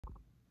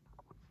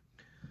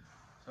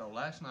So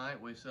last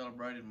night we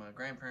celebrated my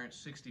grandparents'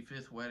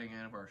 65th wedding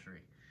anniversary.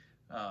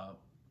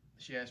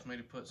 She asked me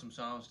to put some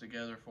songs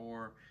together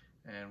for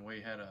her, and we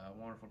had a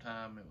wonderful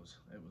time. It was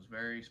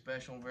very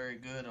special, very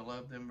good. I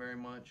love them very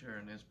much. They're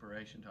an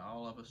inspiration to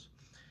all of us.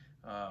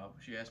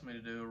 She asked me to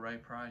do a Ray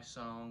Price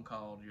song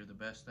called "You're the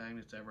Best Thing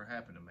That's Ever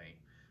Happened to Me." I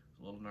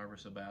was a little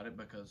nervous about it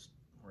because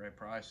Ray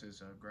Price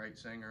is a great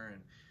singer,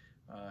 and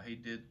he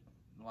did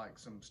like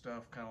some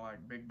stuff kind of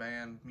like big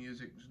band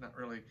music. It's not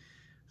really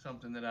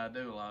something that I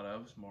do a lot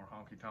of. It's more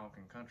honky-tonk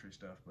and country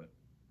stuff. But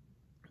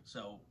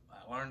so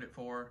I learned it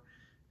for her,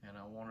 and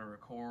I want to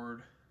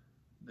record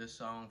this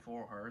song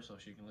for her so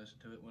she can listen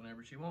to it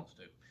whenever she wants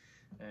to.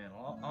 And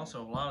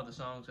also, a lot of the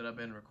songs that I've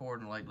been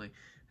recording lately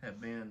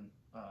have been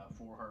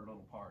for her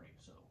little party.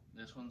 So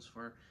this one's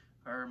for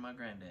her and my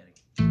granddaddy.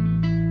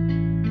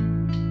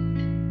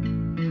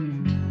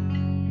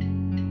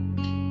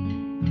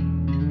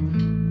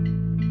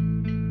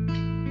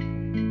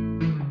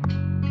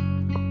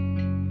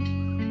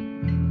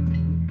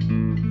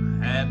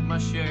 My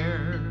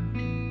share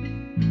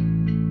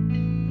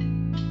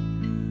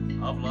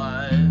of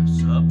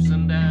life's ups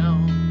and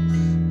downs,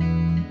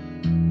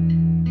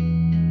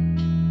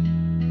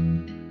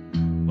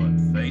 but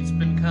fate's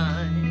been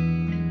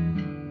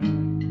kind.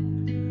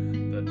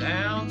 The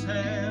downs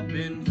have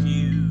been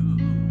few.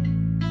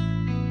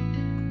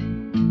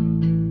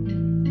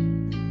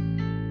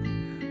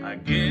 I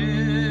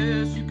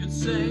guess you could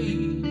say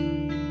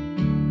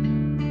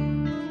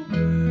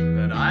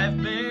that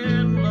I've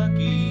been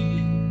lucky.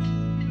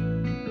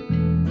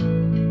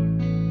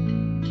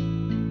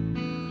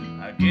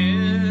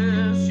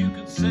 Guess you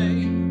could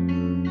say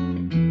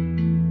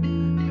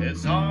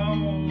it's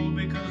all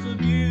because of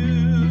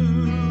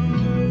you.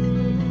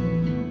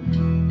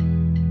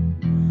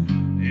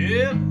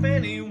 If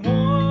anyone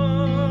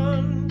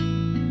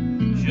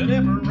should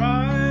ever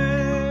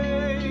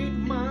write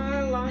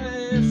my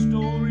life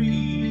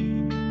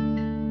story,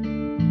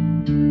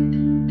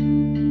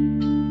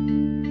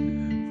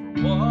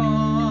 for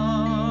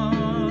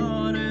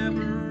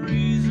whatever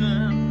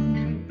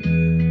reason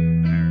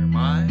there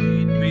might be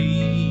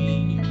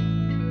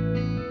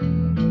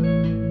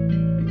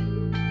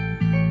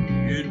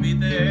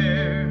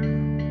there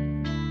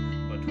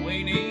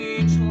between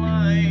each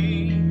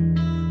line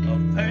of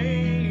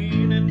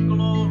pain and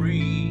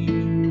glory,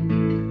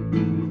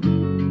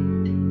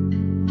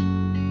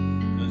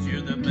 'cause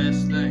you're the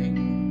best thing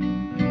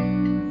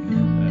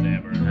that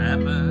ever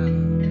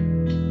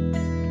happened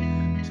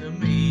to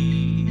me.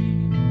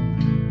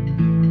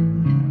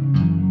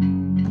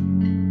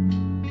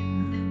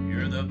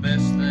 You're the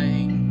best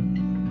thing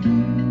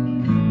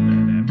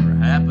that ever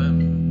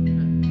happened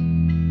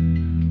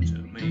to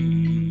me.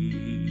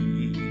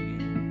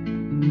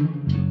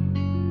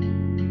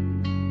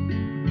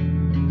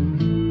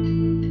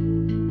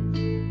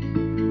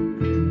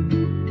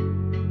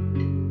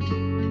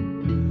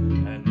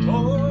 And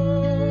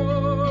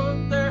oh,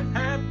 there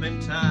have been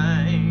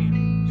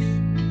times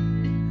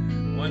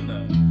when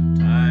the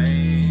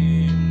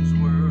times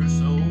were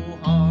so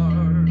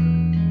hard,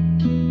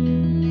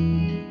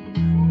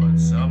 but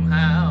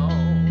somehow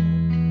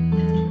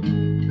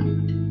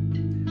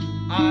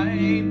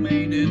I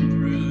made it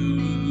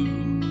through.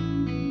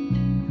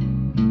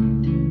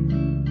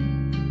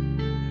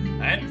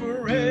 And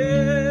for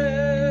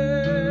every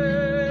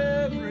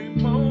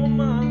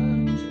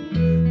moment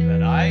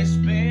that I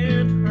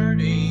spent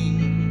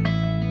hurting,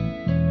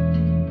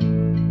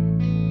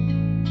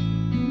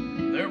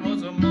 there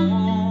was a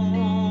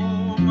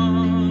moment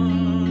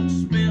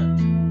spent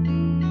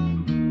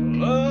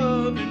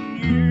loving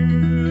you.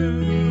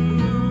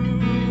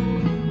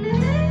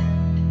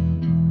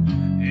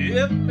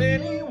 If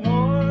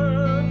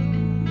anyone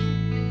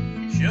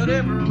should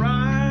ever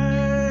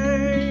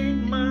write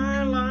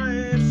my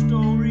life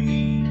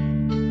story,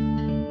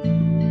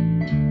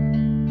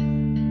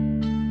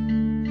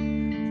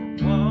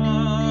 for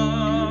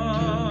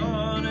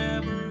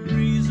whatever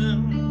reason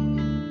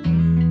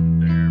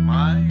there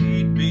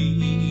might be,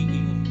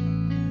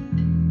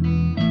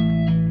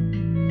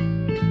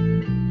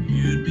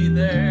 you'd be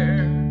there